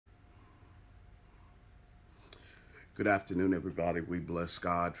Good afternoon, everybody. We bless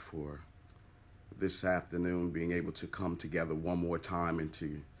God for this afternoon being able to come together one more time and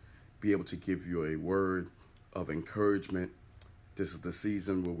to be able to give you a word of encouragement. This is the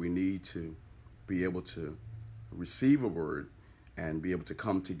season where we need to be able to receive a word and be able to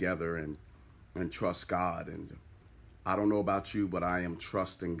come together and trust God. And I don't know about you, but I am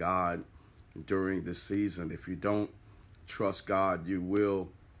trusting God during this season. If you don't trust God, you will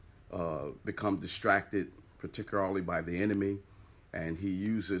become distracted, particularly by the enemy, and he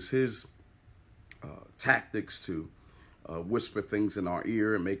uses his tactics to whisper things in our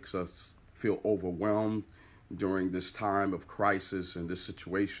ear and makes us feel overwhelmed during this time of crisis and this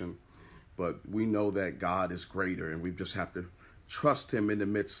situation. But we know that God is greater, and we just have to trust him in the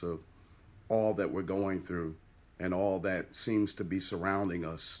midst of all that we're going through and all that seems to be surrounding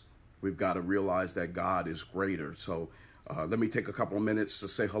us. We've got to realize that God is greater. So let me take a couple of minutes to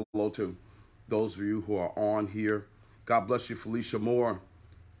say hello to those of you who are on here. God bless you, Felicia Moore.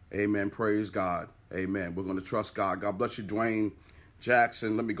 Amen. Praise God. Amen. We're going to trust God. God bless you, Dwayne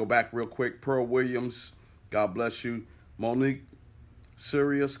Jackson. Let me go back real quick. Pearl Williams. God bless you. Monique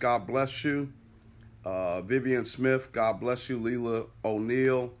Sirius. God bless you. Vivian Smith. God bless you. Leela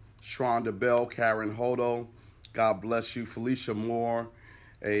O'Neill. Shronda Bell. Karen Hodo. God bless you. Felicia Moore.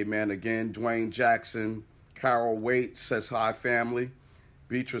 Amen. Again, Dwayne Jackson. Carol Waite says hi, family.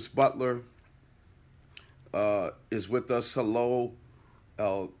 Beatrice Butler is with us. Hello.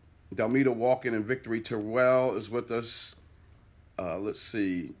 Delmita Walken and Victory Terwell is with us. Let's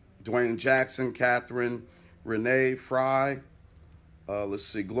see. Dwayne Jackson, Catherine, Renee Fry. Let's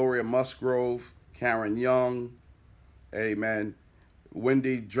see. Gloria Musgrove, Karen Young. Amen.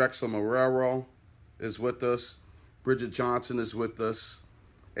 Wendy Drexler Marrero is with us. Bridget Johnson is with us.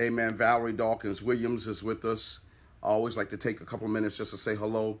 Amen. Valerie Dawkins Williams is with us. I always like to take a couple minutes just to say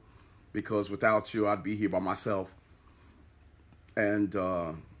hello, because without you, I'd be here by myself. And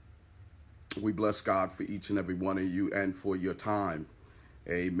we bless God for each and every one of you and for your time.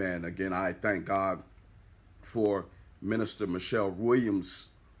 Amen. Again, I thank God for Minister Michelle Williams,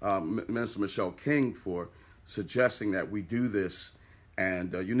 Minister Michelle King, for suggesting that we do this.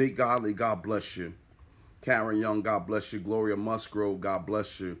 And Unique Godly, God bless you. Karen Young, God bless you. Gloria Musgrove, God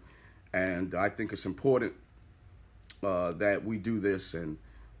bless you. And I think it's important that we do this, and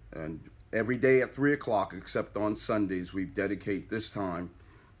every day at 3 o'clock, except on Sundays, we dedicate this time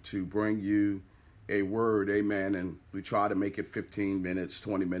to bring you a word. Amen. And we try to make it 15 minutes,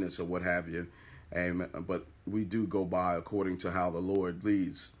 20 minutes, or what have you. Amen. But we do go by according to how the Lord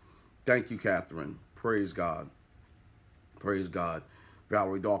leads. Thank you, Catherine. Praise God. Praise God.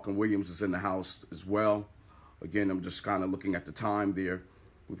 Valerie Dawkins Williams is in the house as well. Again, I'm just kind of looking at the time there.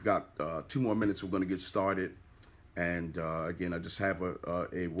 We've got 2 more minutes. We're going to get started. And again, I just have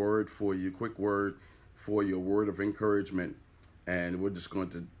a word for you, quick word for you, a word of encouragement. And we're just going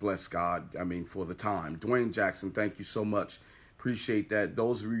to bless God, for the time. Dwayne Jackson, thank you so much. Appreciate that.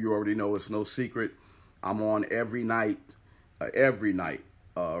 Those of you already know, it's no secret. I'm on every night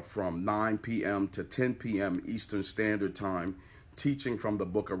from 9 p.m. to 10 p.m. Eastern Standard Time, teaching from the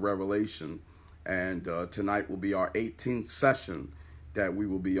book of Revelation. And tonight will be our 18th session that we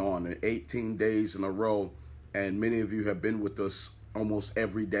will be on, in 18 days in a row. And many of you have been with us almost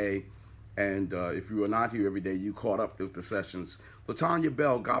every day. And if you are not here every day, you caught up with the sessions. LaTanya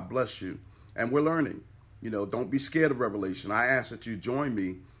Bell, God bless you. And we're learning. Don't be scared of Revelation. I ask that you join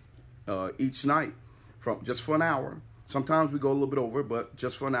me each night just for an hour. Sometimes we go a little bit over, but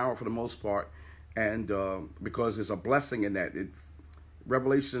just for an hour for the most part. And because there's a blessing in that.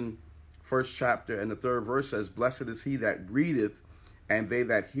 Revelation 1st chapter and the 3rd verse says, "Blessed is he that readeth, and they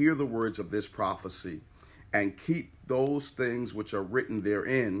that hear the words of this prophecy, and keep those things which are written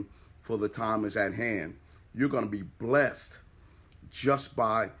therein, for the time is at hand." You're going to be blessed just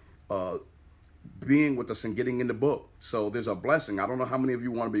by being with us and getting in the book. So there's a blessing. I don't know how many of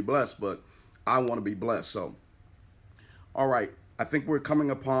you want to be blessed, but I want to be blessed. So, all right. I think we're coming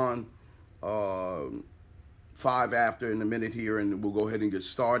upon 5 after in a minute here, and we'll go ahead and get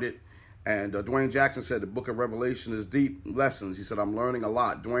started. And Dwayne Jackson said the book of Revelation is deep lessons. He said, I'm learning a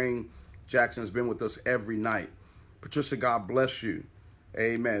lot. Dwayne Jackson has been with us every night. Patricia, God bless you.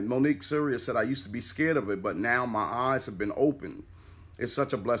 Amen. Monique Sirius said, I used to be scared of it, but now my eyes have been opened. It's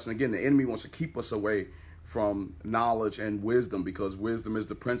such a blessing. Again, the enemy wants to keep us away from knowledge and wisdom, because wisdom is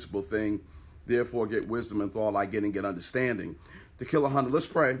the principal thing. Therefore, get wisdom, and thought I get and get understanding. Tequila Hunter, let's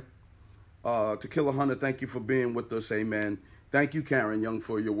pray. Tequila Hunter, thank you for being with us. Amen. Thank you, Karen Young,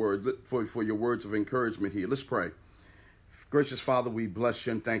 for your word, for your words of encouragement here. Let's pray. Gracious Father, we bless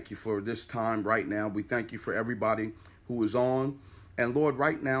you and thank you for this time right now. We thank you for everybody who is on. And Lord,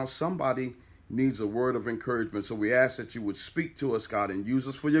 right now, somebody needs a word of encouragement. So we ask that you would speak to us, God, and use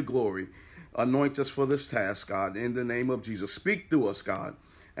us for your glory. Anoint us for this task, God, in the name of Jesus. Speak through us, God,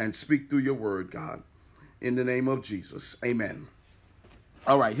 and speak through your word, God, in the name of Jesus. Amen.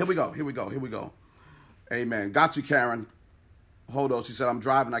 All right, here we go. Amen. Got you, Karen. Hold on. She said, I'm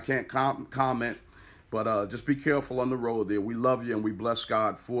driving. I can't comment, but just be careful on the road there. We love you and we bless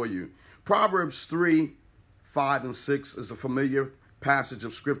God for you. Proverbs 3, 5, and 6 is a familiar passage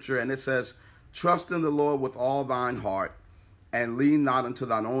of scripture, and it says, trust in the Lord with all thine heart, and lean not unto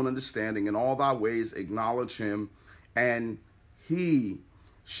thine own understanding. In all thy ways acknowledge him, and he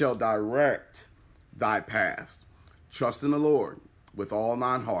shall direct thy path. Trust in the Lord with all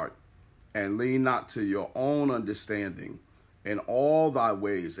thine heart, and lean not to your own understanding. In all thy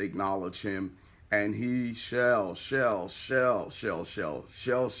ways acknowledge him, and he shall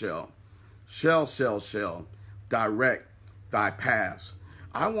direct thy paths.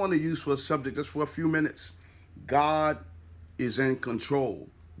 I want to use for a subject just for a few minutes. God is in control.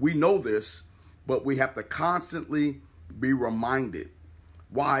 We know this, but we have to constantly be reminded.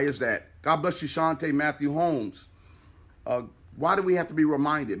 Why is that? God bless you, Shante Matthew Holmes. Why do we have to be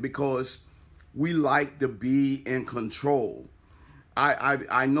reminded? Because we like to be in control.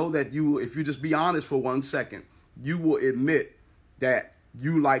 I know that you, if you just be honest for 1 second, you will admit that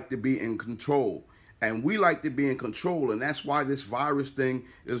you like to be in control. And we like to be in control. And that's why this virus thing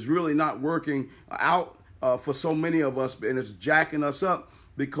is really not working out for so many of us. And it's jacking us up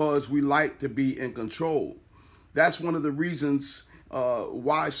because we like to be in control. That's one of the reasons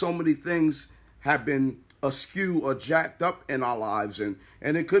why so many things have been askew or jacked up in our lives. And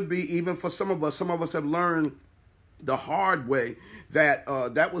it could be even for some of us have learned the hard way that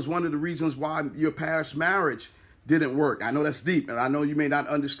that was one of the reasons why your past marriage didn't work. I know that's deep, and I know you may not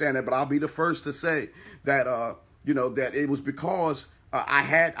understand it, but I'll be the first to say that that it was because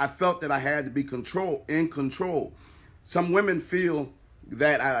I felt that I had to be in control. Some women feel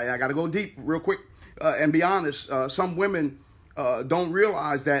that I got to go deep real quick and be honest. Some women don't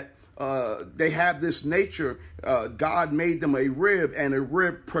realize that they have this nature. God made them a rib, and a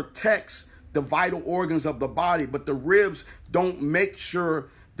rib protects the vital organs of the body, but the ribs don't make sure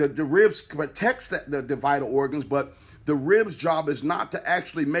that the ribs protects the vital organs, but the ribs' job is not to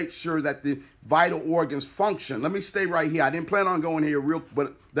actually make sure that the vital organs function. Let me stay right here. I didn't plan on going here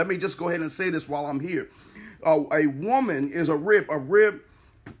but let me just go ahead and say this while I'm here. A woman is a rib. A rib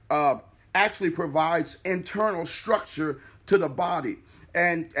actually provides internal structure to the body,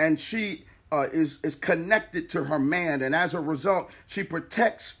 and she is connected to her man, and as a result, she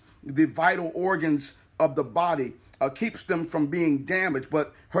protects the vital organs of the body, keeps them from being damaged.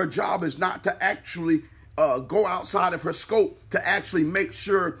 But her job is not to actually go outside of her scope to actually make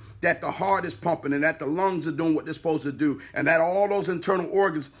sure that the heart is pumping and that the lungs are doing what they're supposed to do and that all those internal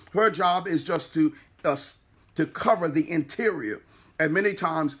organs. Her job is just to cover the interior. And many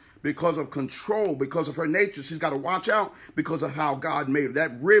times, because of control, because of her nature, she's got to watch out because of how God made her.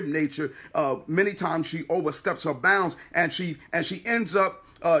 That rib nature, many times she oversteps her bounds, and she ends up,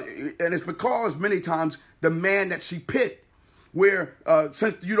 and it's because many times the man that she picked, where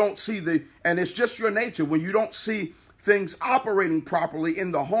since you don't see and it's just your nature, when you don't see things operating properly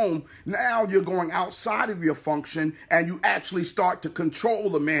in the home, now you're going outside of your function and you actually start to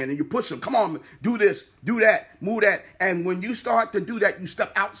control the man and you push him. Come on, do this, do that, move that. And when you start to do that, you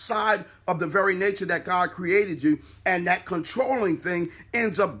step outside of the very nature that God created you, and that controlling thing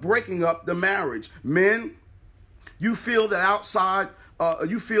ends up breaking up the marriage. Men, you feel that outside,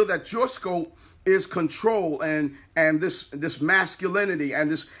 you feel that your scope is control and this masculinity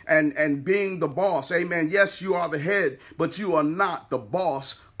and this and being the boss. Amen. Yes, you are the head, but you are not the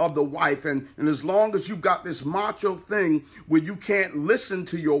boss of the wife. And as long as you've got this macho thing where you can't listen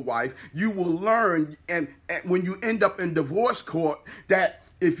to your wife, you will learn, and when you end up in divorce court, that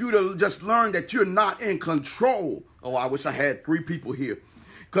if you'd have just learned that you're not in control. Oh, I wish I had 3 people here.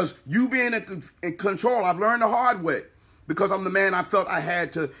 Because you being in control, I've learned the hard way. Because I'm the man, I felt I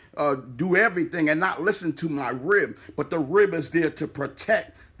had to do everything and not listen to my rib. But the rib is there to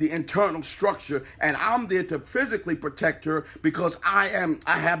protect the internal structure, and I'm there to physically protect her because I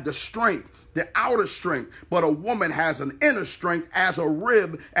have the strength, the outer strength. But a woman has an inner strength as a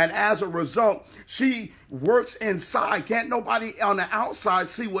rib, and as a result, she works inside. Can't nobody on the outside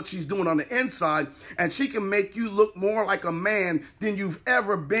see what she's doing on the inside, and she can make you look more like a man than you've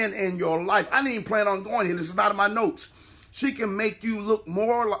ever been in your life. I didn't even plan on going here. This is not in my notes. She can make you look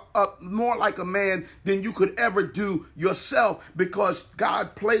more like a man than you could ever do yourself, because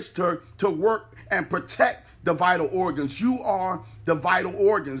God placed her to work and protect the vital organs. You are the vital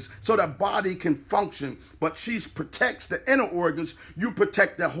organs so the body can function, but she protects the inner organs. You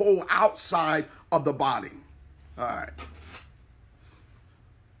protect the whole outside of the body. All right.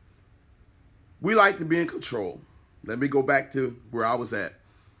 We like to be in control. Let me go back to where I was at.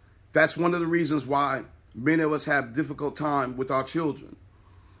 That's one of the reasons why many of us have difficult time with our children.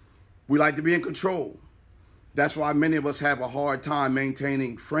 We like to be in control. That's why many of us have a hard time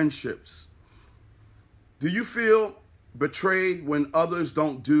maintaining friendships. Do you feel betrayed when others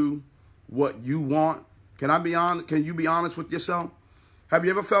don't do what you want? Can I be honest? Can you be honest with yourself? Have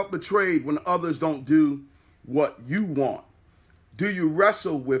you ever felt betrayed when others don't do what you want? Do you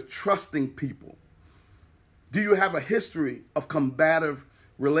wrestle with trusting people? Do you have a history of combative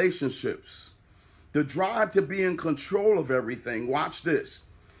relationships? The drive to be in control of everything, watch this,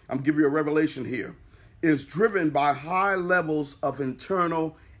 I'm giving you a revelation here, is driven by high levels of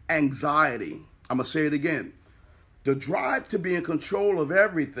internal anxiety. I'm going to say it again. The drive to be in control of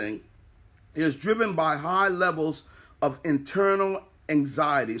everything is driven by high levels of internal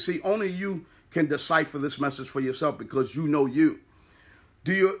anxiety. See, only you can decipher this message for yourself, because you know you.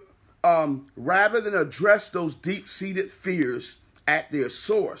 Do you, rather than address those deep-seated fears at their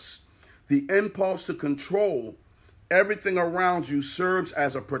source, the impulse to control everything around you serves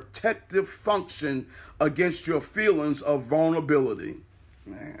as a protective function against your feelings of vulnerability.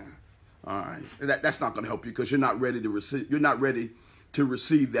 Man, all right, that's not going to help you, because you're not ready to receive. You're not ready to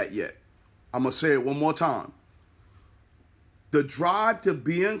receive that yet. I'm gonna say it one more time. The drive to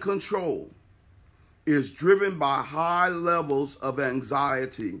be in control is driven by high levels of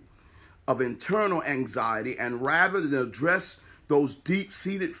anxiety, of internal anxiety, and rather than address those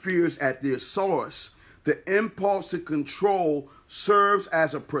deep-seated fears at their source, the impulse to control serves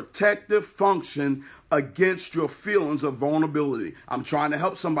as a protective function against your feelings of vulnerability. I'm trying to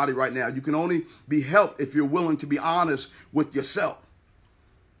help somebody right now. You can only be helped if you're willing to be honest with yourself.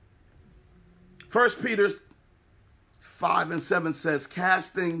 1 Peter 5:7 says,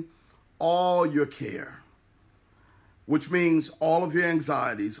 casting all your care, which means all of your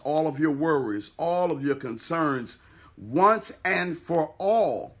anxieties, all of your worries, all of your concerns, once and for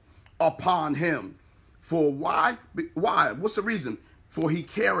all upon him. For why? Why? What's the reason? For he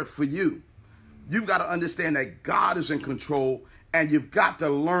careth for you. You've got to understand that God is in control, and you've got to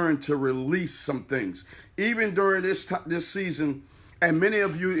learn to release some things. Even during this season, and many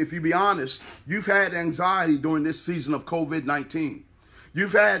of you, if you be honest, you've had anxiety during this season of COVID-19.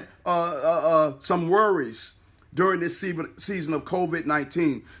 You've had some worries during this season of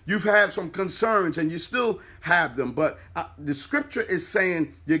COVID-19. You've had some concerns, and you still have them. But the scripture is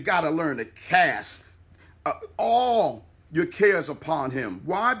saying you got to learn to cast all your cares upon him.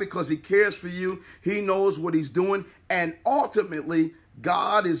 Why? Because he cares for you. He knows what he's doing. And ultimately,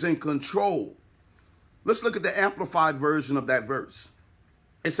 God is in control. Let's look at the amplified version of that verse.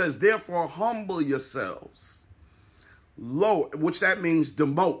 It says, therefore, humble yourselves. Lower, which that means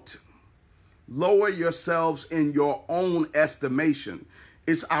demote. Lower yourselves in your own estimation.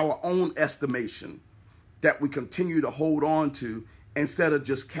 It's our own estimation that we continue to hold on to instead of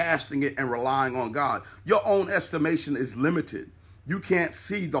just casting it and relying on God. Your own estimation is limited. You can't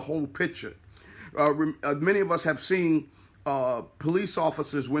see the whole picture. Many of us have seen police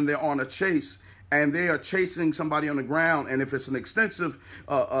officers when they're on a chase and they are chasing somebody on the ground. And if it's an extensive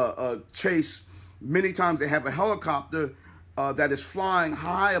chase, many times they have a helicopter that is flying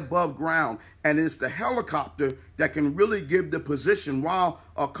high above ground, and it's the helicopter that can really give the position. While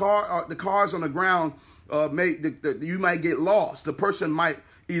the cars on the ground, you might get lost. The person might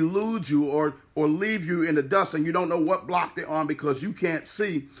elude you or leave you in the dust, and you don't know what block they're on because you can't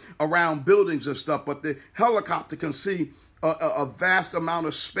see around buildings and stuff. But the helicopter can see a vast amount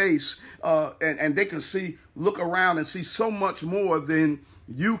of space, and they can look around and see so much more than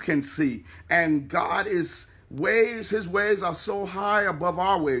you can see. And God is his ways are so high above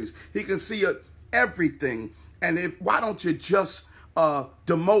our ways. He can see everything. And why don't you just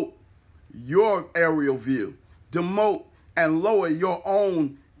demote your aerial view, demote and lower your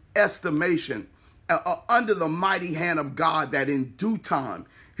own estimation under the mighty hand of God, that in due time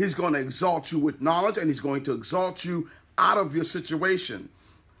he's going to exalt you with knowledge, and he's going to exalt you out of your situation.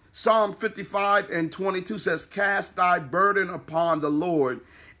 Psalm 55:22 says, cast thy burden upon the Lord,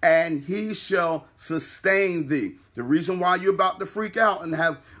 and he shall sustain thee. The reason why you're about to freak out and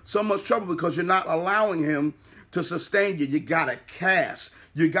have so much trouble, because you're not allowing him to sustain you. You got to cast.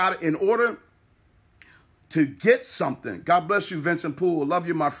 You got to, in order to get something. God bless you, Vincent Poole. Love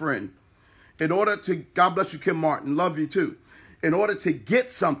you, my friend. In order to, God bless you, Kim Martin, love you too. In order to get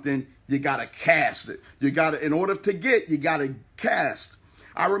something, you got to cast it. In order to get, you got to cast.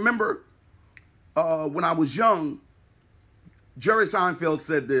 I remember when I was young, Jerry Seinfeld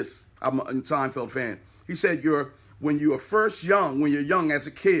said this. I'm a Seinfeld fan. He said, when you're first young, when you're young as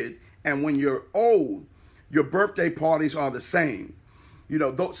a kid, and when you're old, your birthday parties are the same. You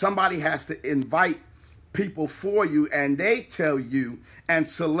know, somebody has to invite people for you, and they tell you and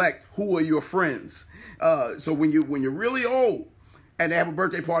select who are your friends. So when you're really old and they have a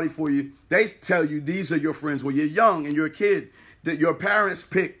birthday party for you, they tell you these are your friends. When you're young and you're a kid, that your parents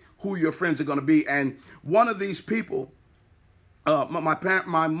pick who your friends are going to be. And one of these people,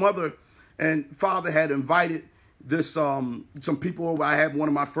 my mother and father had invited this some people over. I had one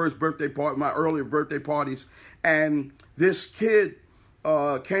of my first birthday parties, my earlier birthday parties, and this kid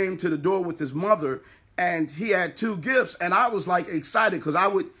came to the door with his mother, and he had 2 gifts, and I was like excited because I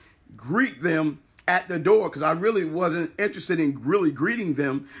would greet them at the door because I really wasn't interested in really greeting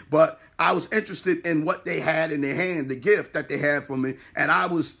them, but I was interested in what they had in their hand, the gift that they had for me, and I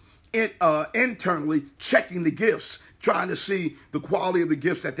was internally checking the gifts, trying to see the quality of the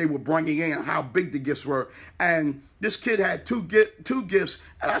gifts that they were bringing in and how big the gifts were. And this kid had two gifts.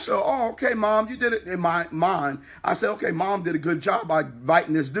 And I said, oh, okay, Mom, you did it. In my mind, I said, okay, Mom did a good job by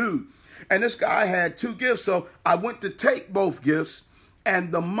inviting this dude. And this guy had 2 gifts. So I went to take both gifts.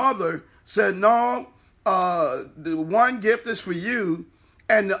 And the mother said, no, the one gift is for you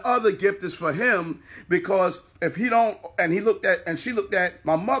and the other gift is for him, because if he don't, and she looked at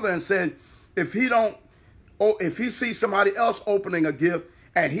my mother and said, if he sees somebody else opening a gift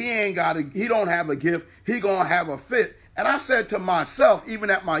and he don't have a gift, he gonna have a fit. And I said to myself, even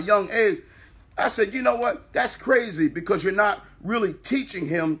at my young age, I said, you know what? That's crazy, because you're not really teaching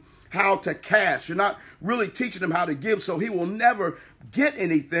him how to cast. You're not really teaching him how to give, so he will never get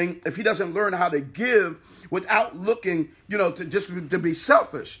anything if he doesn't learn how to give without looking, to be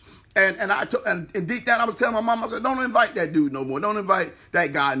selfish. And deep down I was telling my mom, I said, don't invite that dude no more. Don't invite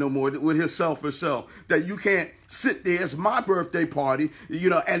that guy no more with his selfish self. That you can't sit there. It's my birthday party,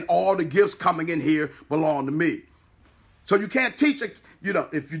 and all the gifts coming in here belong to me. So you can't teach it.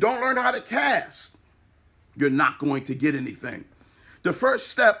 If you don't learn how to cast, you're not going to get anything. The first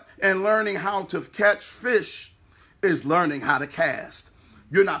step in learning how to catch fish is learning how to cast.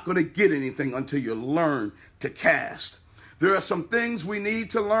 You're not going to get anything until you learn to cast. There are some things we need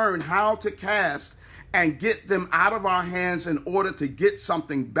to learn how to cast and get them out of our hands in order to get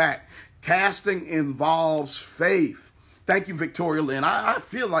something back. Casting involves faith. Thank you, Victoria Lynn. I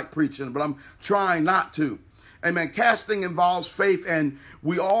feel like preaching, but I'm trying not to. Amen. Casting involves faith, and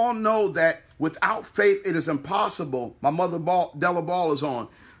we all know that without faith, it is impossible. My mother, Della Ball, is on.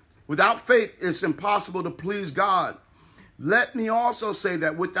 Without faith, it's impossible to please God. Let me also say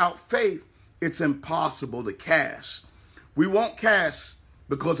that without faith, it's impossible to cast. We won't cast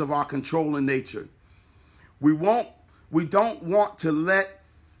because of our controlling nature. We don't want to let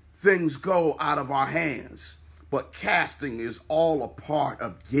things go out of our hands. But casting is all a part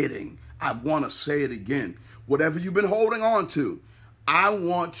of getting. I want to say it again. Whatever you've been holding on to, I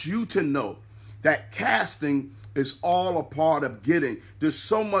want you to know that casting is all a part of getting. There's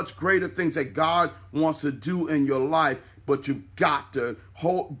so much greater things that God wants to do in your life, but you've got to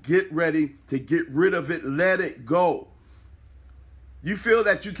get ready to get rid of it. Let it go. You feel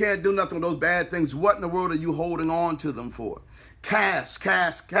that you can't do nothing with those bad things. What in the world are you holding on to them for? Cast,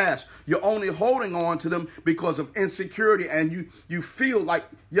 cast, cast. You're only holding on to them because of insecurity, and you feel like,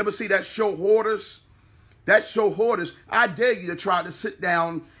 you ever see that show Hoarders? That show Hoarders, I dare you to try to sit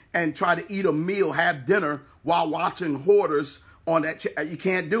down and try to eat a meal, have dinner while watching Hoarders on that. You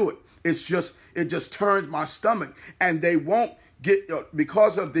can't do it. It just turns my stomach, and they won't get,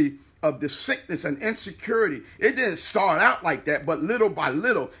 because of the sickness and insecurity. It didn't start out like that, but little by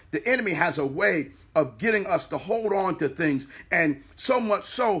little, the enemy has a way of getting us to hold on to things. And so much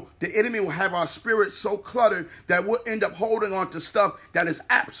so, the enemy will have our spirits so cluttered that we'll end up holding on to stuff that is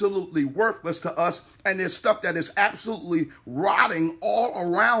absolutely worthless to us. And there's stuff that is absolutely rotting all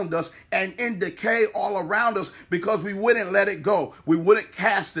around us and in decay all around us, because we wouldn't let it go. We wouldn't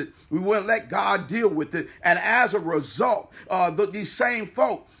cast it. We wouldn't let God deal with it. And as a result, these same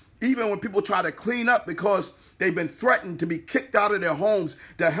folk, even when people try to clean up because they've been threatened to be kicked out of their homes,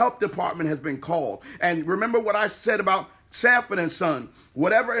 the health department has been called. And remember what I said about Sanford and Son.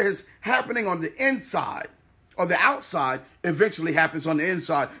 Whatever is happening on the inside or the outside, eventually happens on the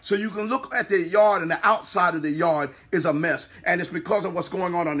inside. So you can look at the yard, and the outside of the yard is a mess. And it's because of what's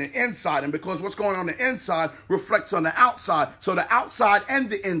going on the inside. And because what's going on the inside reflects on the outside. So the outside and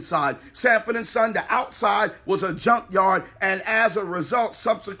the inside. Sanford and Son, the outside was a junkyard. And as a result,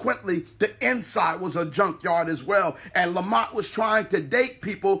 subsequently, the inside was a junkyard as well. And Lamont was trying to date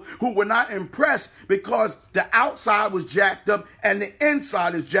people who were not impressed because the outside was jacked up and the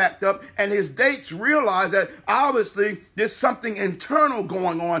inside is jacked up. And his dates realized that obviously there's something internal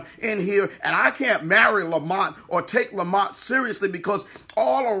going on in here, and I can't marry Lamont or take Lamont seriously because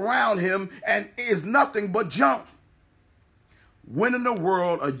all around him and is nothing but junk. When in the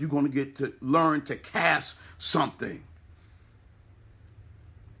world are you going to get to learn to cast something?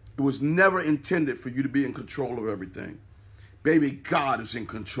 It was never intended for you to be in control of everything. Baby, God is in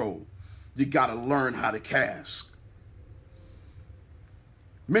control. You got to learn how to cast.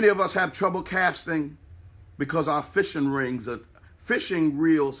 Many of us have trouble casting because our fishing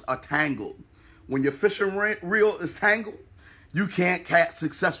reels are tangled. When your fishing reel is tangled, you can't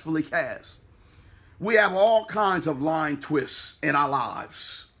successfully cast. We have all kinds of line twists in our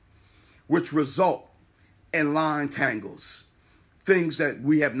lives, which result in line tangles, things that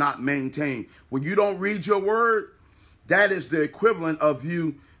we have not maintained. When you don't read your word, that is the equivalent of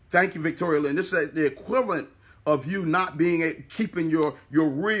you. Thank you, Victoria Lynn. This is the equivalent of you not keeping your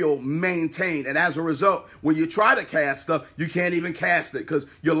reel maintained. And as a result, when you try to cast stuff, you can't even cast it because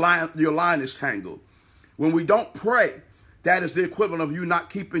your line is tangled. When we don't pray, that is the equivalent of you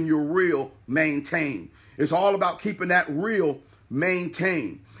not keeping your reel maintained. It's all about keeping that reel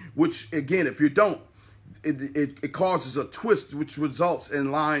maintained, which again, if you don't, it causes a twist, which results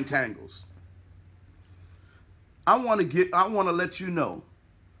in line tangles. I want to let you know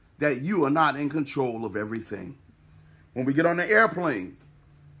that you are not in control of everything. When we get on the airplane,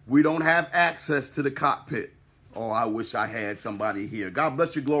 we don't have access to the cockpit. Oh, I wish I had somebody here. God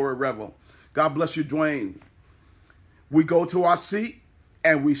bless you, Glory Revel. God bless you, Dwayne. We go to our seat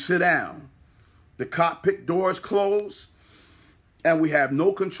and we sit down. The cockpit doors close and we have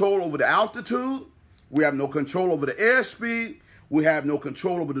no control over the altitude. We have no control over the airspeed. We have no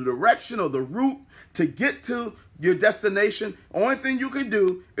control over the direction or the route to get to your destination. Only thing you can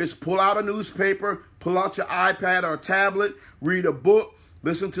do is pull out a newspaper, pull out your iPad or tablet, read a book,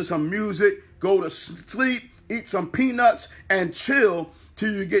 listen to some music, go to sleep, eat some peanuts, and chill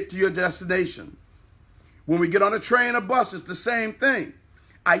till you get to your destination. When we get on a train or bus, it's the same thing.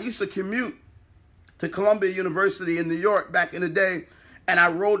 I used to commute to Columbia University in New York back in the day, and I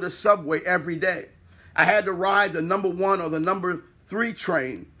rode the subway every day. I had to ride the number 1 or the number 3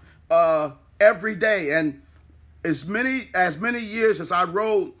 train every day. And as many years as I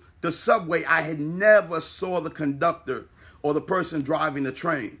rode the subway, I had never saw the conductor or the person driving the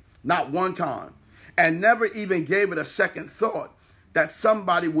train. Not one time. And never even gave it a second thought that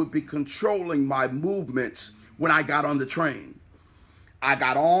somebody would be controlling my movements when I got on the train. I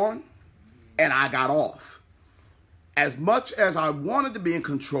got on and I got off. As much as I wanted to be in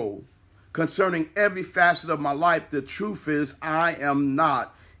control concerning every facet of my life, the truth is I am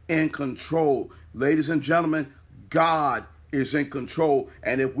not in control. Ladies and gentlemen, God is in control.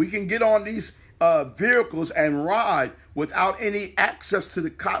 And if we can get on these vehicles and ride without any access to the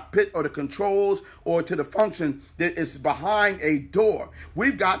cockpit or the controls or to the function that is behind a door,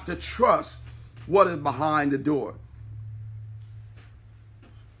 we've got to trust what is behind the door.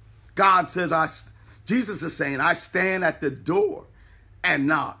 God says, Jesus is saying, I stand at the door and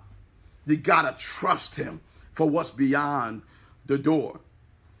knock. You got to trust him for what's beyond the door.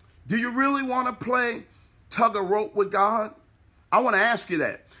 Do you really want to play tug of rope with God? I want to ask you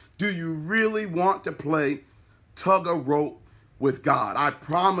that. Do you really want to play tug of rope with God? I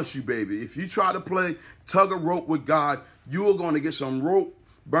promise you, baby, if you try to play tug of rope with God, you are going to get some rope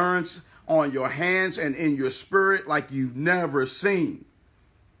burns on your hands and in your spirit like you've never seen.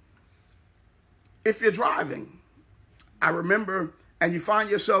 If you're driving, I remember, and you find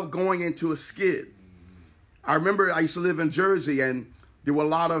yourself going into a skid. I remember I used to live in Jersey, and there were a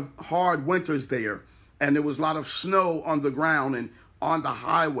lot of hard winters there, and there was a lot of snow on the ground and on the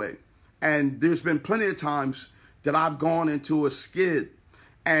highway. And there's been plenty of times that I've gone into a skid,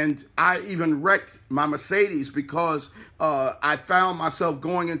 and I even wrecked my Mercedes because I found myself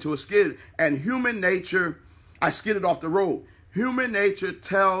going into a skid. And human nature, I skidded off the road. Human nature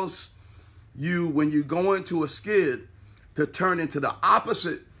tells you when you go into a skid to turn into the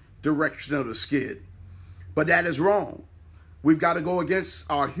opposite direction of the skid. But that is wrong. We've got to go against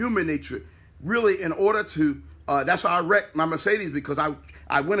our human nature. Really, in order to, that's how I wrecked my Mercedes, because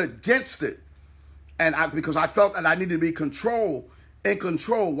I went against it. And because I felt that I needed to be in control.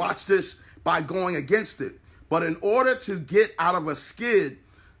 Watch this, by going against it. But in order to get out of a skid,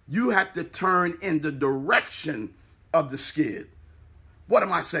 you have to turn in the direction of the skid. What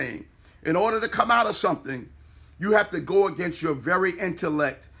am I saying? In order to come out of something, you have to go against your very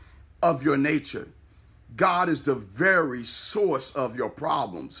intellect of your nature. God is the very source of your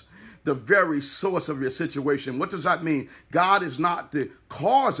problems, the very source of your situation. What does that mean? God is not the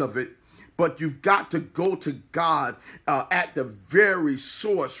cause of it, but you've got to go to God at the very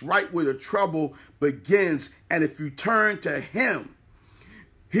source, right where the trouble begins. And if you turn to him,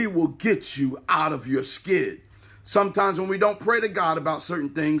 he will get you out of your skid. Sometimes when we don't pray to God about certain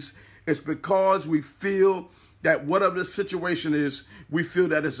things, it's because we feel that whatever the situation is, we feel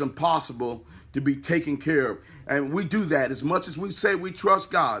that it's impossible to be taken care of. And we do that as much as we say we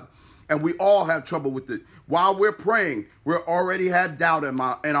trust God. And we all have trouble with it. While we're praying, we already have doubt in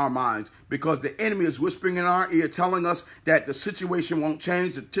our minds because the enemy is whispering in our ear, telling us that the situation won't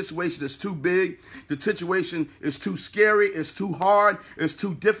change. The situation is too big. The situation is too scary. It's too hard. It's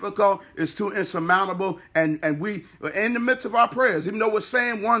too difficult. It's too insurmountable. And we, in the midst of our prayers, even though we're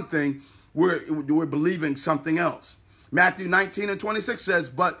saying one thing, we're believing something else. Matthew 19:26 says,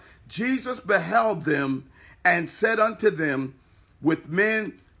 "But Jesus beheld them and said unto them, with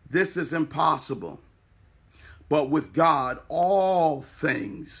men this is impossible, but with God all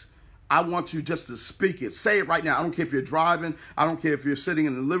things." I want you just to speak it. Say it right now. I don't care if you're driving. I don't care if you're sitting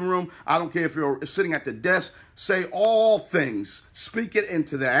in the living room. I don't care if you're sitting at the desk. Say all things. Speak it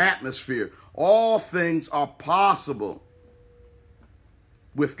into the atmosphere. All things are possible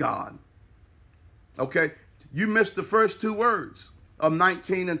with God. Okay? You missed the first two words of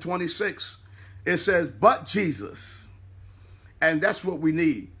 19 and 26. It says, but Jesus. And that's what we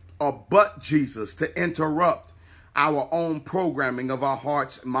need. A but Jesus to interrupt our own programming of our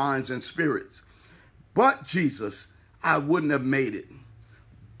hearts, minds, and spirits. But Jesus, I wouldn't have made it.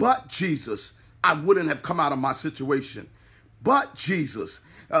 But Jesus, I wouldn't have come out of my situation. But Jesus,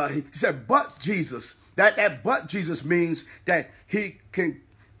 he said, but Jesus, that but Jesus means that he can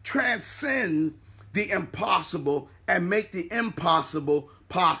transcend the impossible and make the impossible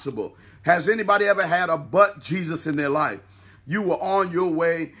possible. Has anybody ever had a but Jesus in their life? You were on your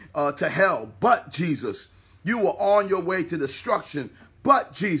way to hell, but Jesus. You were on your way to destruction,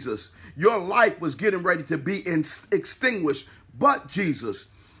 but Jesus. Your life was getting ready to be extinguished, but Jesus.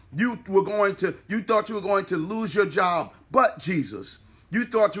 You thought you were going to lose your job, but Jesus. You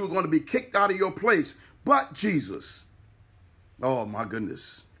thought you were going to be kicked out of your place, but Jesus. Oh my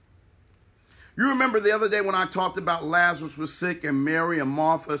goodness. You remember the other day when I talked about Lazarus was sick and Mary and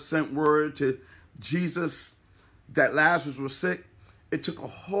Martha sent word to Jesus that Lazarus was sick? It took a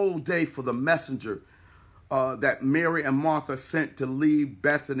whole day for the messenger that Mary and Martha sent to leave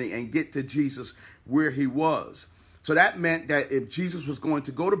Bethany and get to Jesus where he was. So that meant that if Jesus was going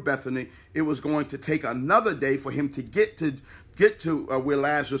to go to Bethany, it was going to take another day for him to get to where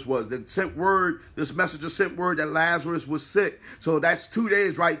Lazarus was. This messenger sent word that Lazarus was sick. So that's 2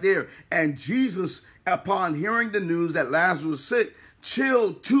 days right there. And Jesus, upon hearing the news that Lazarus was sick,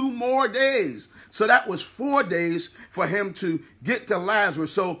 chilled 2 more days. So that was 4 days for him to get to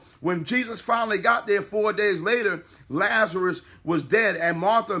Lazarus. So when Jesus finally got there 4 days later, Lazarus was dead, and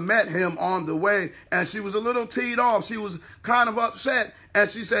Martha met him on the way, and she was a little teed off. She was kind of upset, and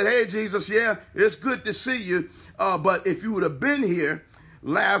she said, hey, Jesus, yeah, it's good to see you, but if you would have been here,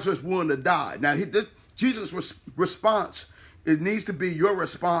 Lazarus wouldn't have died. Now, Jesus' response, it needs to be your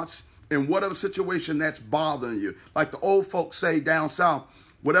response in whatever situation that's bothering you. Like the old folks say down south,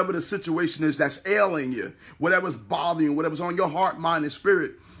 whatever the situation is that's ailing you, whatever's bothering you, whatever's on your heart, mind, and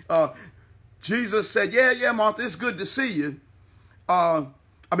spirit. Jesus said, yeah, Martha, it's good to see you.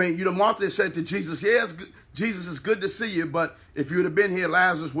 Martha said to Jesus, yeah, it's good. Jesus, it's good to see you, but if you would have been here,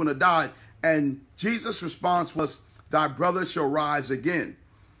 Lazarus wouldn't have died. And Jesus' response was, thy brother shall rise again.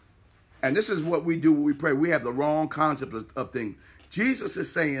 And this is what we do when we pray. We have the wrong concept of things. Jesus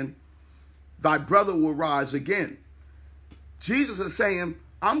is saying, thy brother will rise again. Jesus is saying,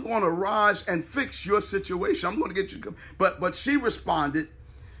 I'm going to rise and fix your situation. I'm going to get you. But she responded.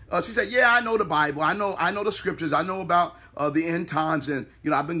 She said, yeah, I know the Bible. I know the scriptures. I know about the end times. And,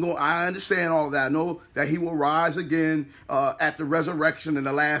 I understand all of that. I know that he will rise again at the resurrection in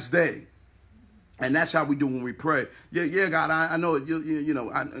the last day. And that's how we do when we pray. Yeah, God, I know,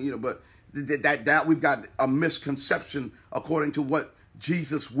 but that we've got a misconception according to what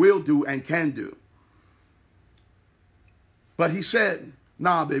Jesus will do and can do. But he said,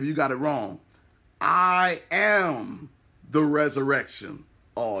 nah, baby, you got it wrong. I am the resurrection.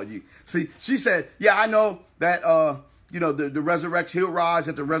 Oh, you see, she said, yeah, I know that, the resurrection, he'll rise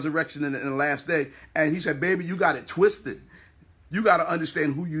at the resurrection in the last day. And he said, baby, you got it twisted. You got to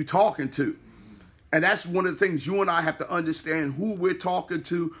understand who you talking to. And that's one of the things you and I have to understand, who we're talking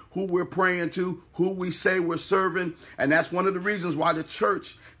to, who we're praying to, who we say we're serving. And that's one of the reasons why the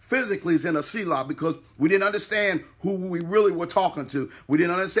church physically is in a Selah, because we didn't understand who we really were talking to. We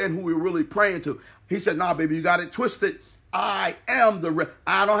didn't understand who we were really praying to. He said, nah, baby, you got it twisted. I am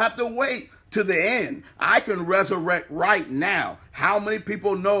I don't have to wait to the end. I can resurrect right now. How many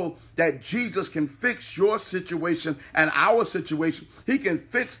people know that Jesus can fix your situation and our situation? He can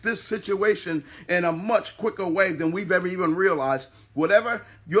fix this situation in a much quicker way than we've ever even realized. Whatever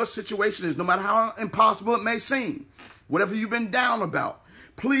your situation is, no matter how impossible it may seem, whatever you've been down about,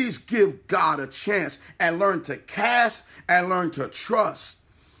 please give God a chance and learn to cast and learn to trust.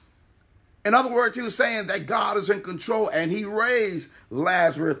 In other words, he was saying that God is in control, and he raised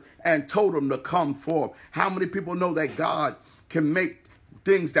Lazarus and told him to come forth. How many people know that God can make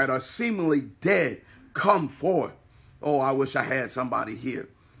things that are seemingly dead come forth? Oh, I wish I had somebody here.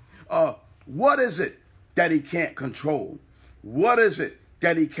 What is it that he can't control? What is it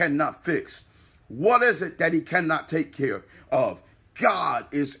that he cannot fix? What is it that he cannot take care of? God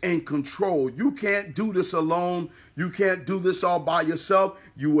is in control. You can't do this alone. You can't do this all by yourself.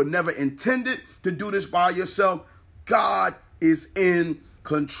 You were never intended to do this by yourself. God is in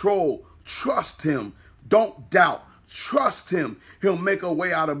control. Trust him. Don't doubt. Trust him. He'll make a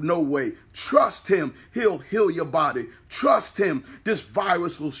way out of no way. Trust him. He'll heal your body. Trust him. This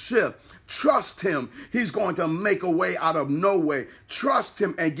virus will shift. Trust him. He's going to make a way out of no way. Trust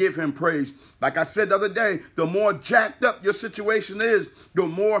him and give him praise. Like I said the other day, the more jacked up your situation is, the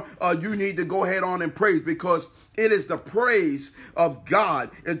more you need to go ahead on and praise, because it is the praise of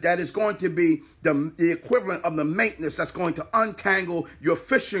God that is going to be the equivalent of the maintenance that's going to untangle your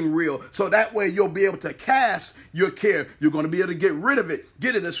fishing reel. So that way you'll be able to cast your care. You're going to be able to get rid of it,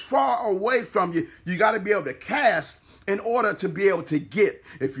 get it as far away from you. You got to be able to cast in order to be able to get.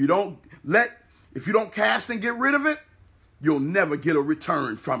 If you don't cast and get rid of it, you'll never get a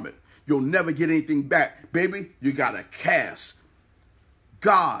return from it. You'll never get anything back. Baby, you got to cast.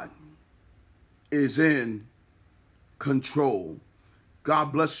 God is in control.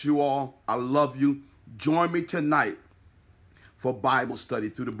 God bless you all. I love you. Join me tonight for Bible study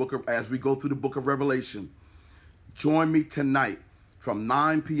as we go through the book of Revelation. Join me tonight from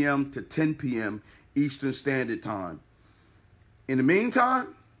 9 p.m. to 10 p.m. Eastern Standard Time. In the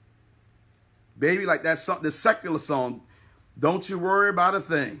meantime, baby, like that song, the secular song, don't you worry about a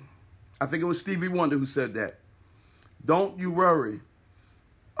thing. I think it was Stevie Wonder who said that. Don't you worry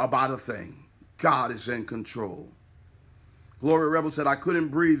about a thing. God is in control. Gloria Rebel said, I couldn't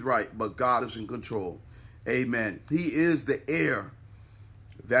breathe right, but God is in control. Amen. He is the air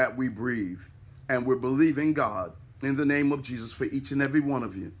that we breathe. And we're believing God in the name of Jesus for each and every one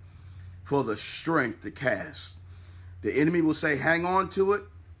of you, for the strength to cast. The enemy will say, hang on to it.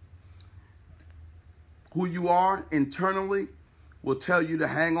 Who you are internally will tell you to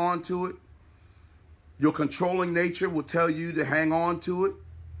hang on to it. Your controlling nature will tell you to hang on to it.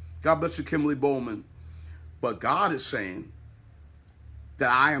 God bless you, Kimberly Bowman. But God is saying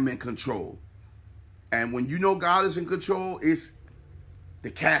that I am in control. And when you know God is in control,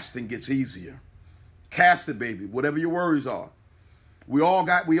 the casting gets easier. Cast it, baby, whatever your worries are. We all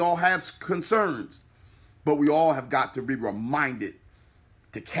have concerns, but we all have got to be reminded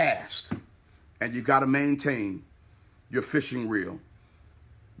to cast. And you got to maintain your fishing reel.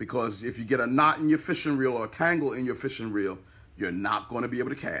 Because if you get a knot in your fishing reel or a tangle in your fishing reel, you're not going to be able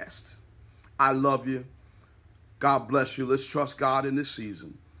to cast. I love you. God bless you. Let's trust God in this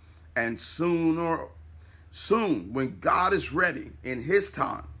season. And soon, when God is ready in his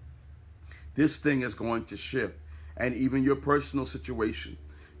time, this thing is going to shift. And even your personal situation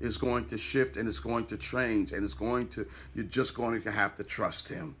is going to shift, and it's going to change, and you're just going to have to trust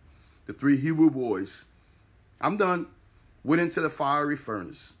him. The 3 Hebrew boys, I'm done, went into the fiery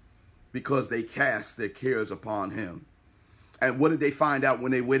furnace because they cast their cares upon him. And what did they find out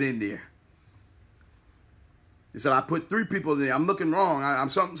when they went in there? He said, I put 3 people in there. I'm looking wrong.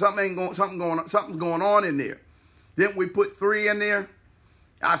 Something's going on in there. Didn't we put 3 in there?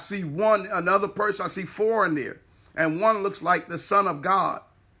 I see another person. I see 4 in there. And one looks like the Son of God.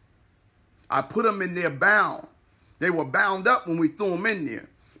 I put them in there bound. They were bound up when we threw them in there.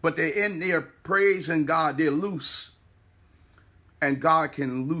 But they're in there praising God. They're loose. And God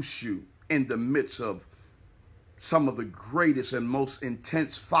can loose you in the midst of some of the greatest and most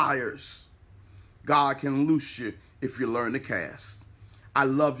intense fires. God can loose you if you learn to cast. I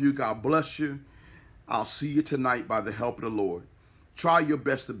love you. God bless you. I'll see you tonight by the help of the Lord. Try your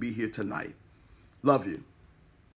best to be here tonight. Love you.